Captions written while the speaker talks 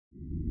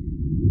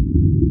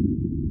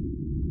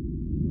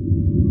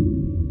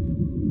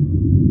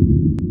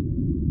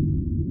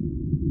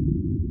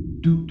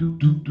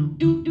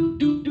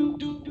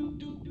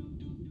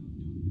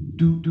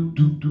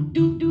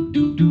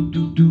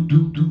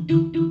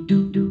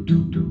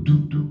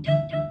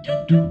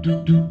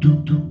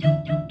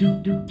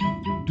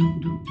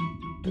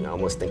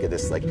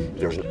this, like if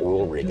there's an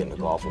oil rig in the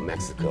Gulf of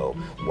Mexico,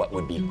 what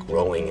would be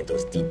growing at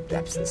those deep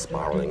depths and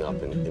spiraling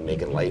up and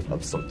making life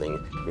of something.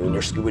 When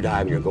you're scuba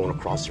diving, you're going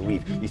across the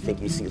reef, you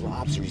think you see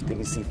lobsters, you think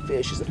you see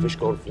fish. Is the fish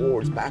going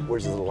forwards,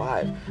 backwards, is it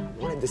alive?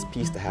 I wanted this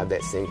piece to have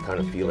that same kind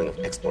of feeling of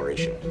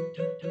exploration.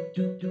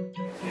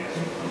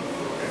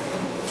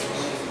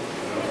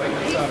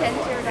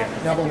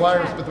 Now the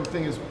wires, but the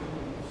thing is,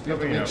 you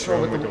have to make sure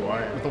with the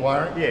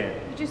wire, yeah,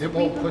 it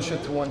won't push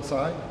it to one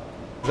side.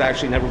 It's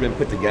actually never been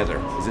put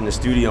together. It's in the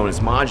studio and it's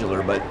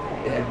modular, but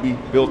it had to be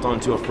built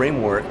onto a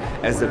framework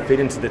as to fit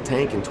into the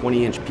tank in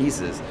 20-inch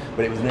pieces,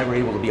 but it was never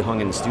able to be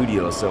hung in the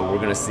studio, so we're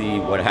gonna see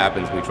what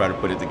happens when we try to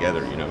put it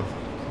together, you know.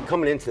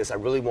 Coming into this, I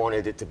really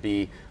wanted it to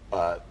be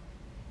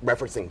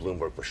referencing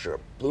Bloomberg for sure.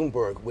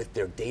 Bloomberg with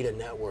their data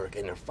network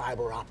and their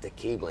fiber optic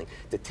cabling,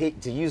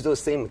 to use those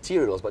same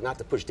materials, but not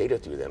to push data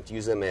through them, to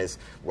use them as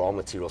raw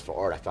materials for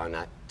art. I found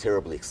that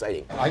terribly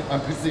exciting.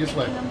 I'm put this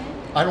way,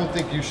 I don't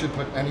think you should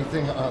put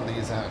anything on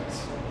these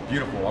ends.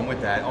 Beautiful, I'm with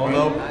that.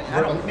 Although,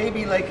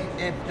 maybe like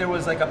if there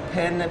was like a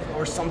pen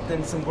or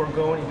something somewhere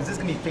going, because this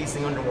is gonna be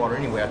facing underwater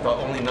anyway. I thought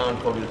only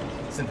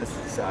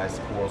non-photosynthesized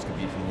corals could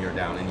be from here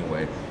down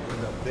anyway.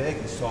 The big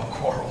and soft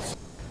corals.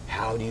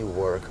 How do you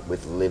work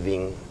with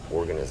living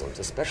organisms,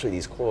 especially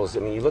these corals? I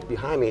mean, you look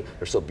behind me,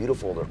 they're so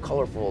beautiful, they're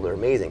colorful, they're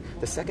amazing.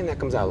 The second that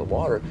comes out of the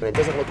water, and it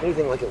doesn't look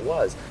anything like it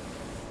was.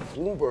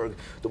 Bloomberg,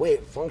 the way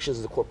it functions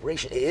as a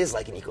corporation, it is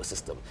like an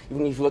ecosystem.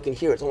 Even if you look in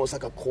here, it's almost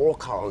like a coral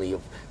colony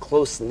of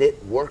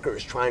close-knit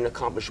workers trying to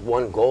accomplish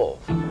one goal.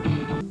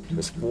 It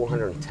was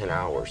 410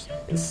 hours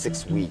and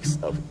 6 weeks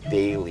of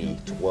daily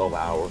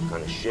 12-hour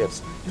kind of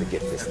shifts to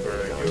get this thing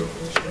done.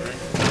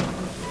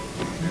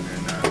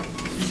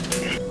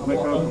 I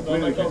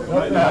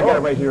got it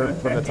right here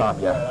from the top,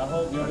 yeah.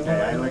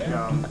 Okay, I like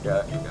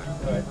Got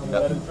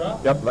it.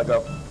 Yep, let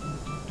go.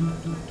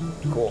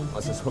 Cool,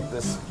 let's just hook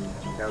this.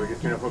 Now we're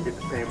just going to hook it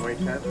the same way,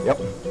 Ted? Yep.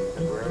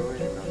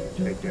 Temporarily, and I'll just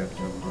take out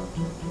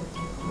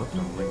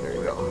some liquid. There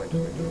you go.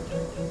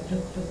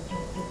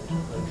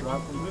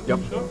 Drop from it? Yep,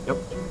 yep.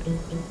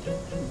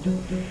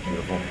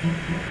 Beautiful.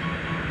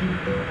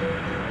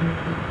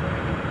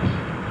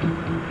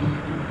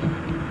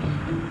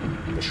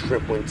 The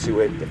shrimp went to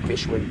it, the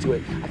fish went to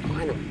it. I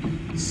find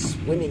them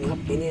swimming up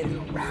in it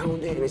and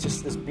around it, and it's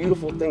just this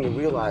beautiful thing to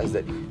realize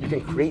that you can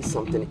create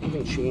something that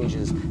even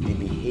changes the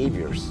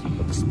behaviors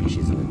of the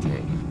species in the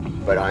tank.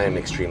 But I am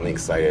extremely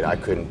excited. I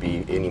couldn't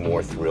be any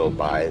more thrilled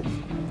by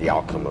the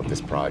outcome of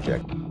this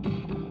project.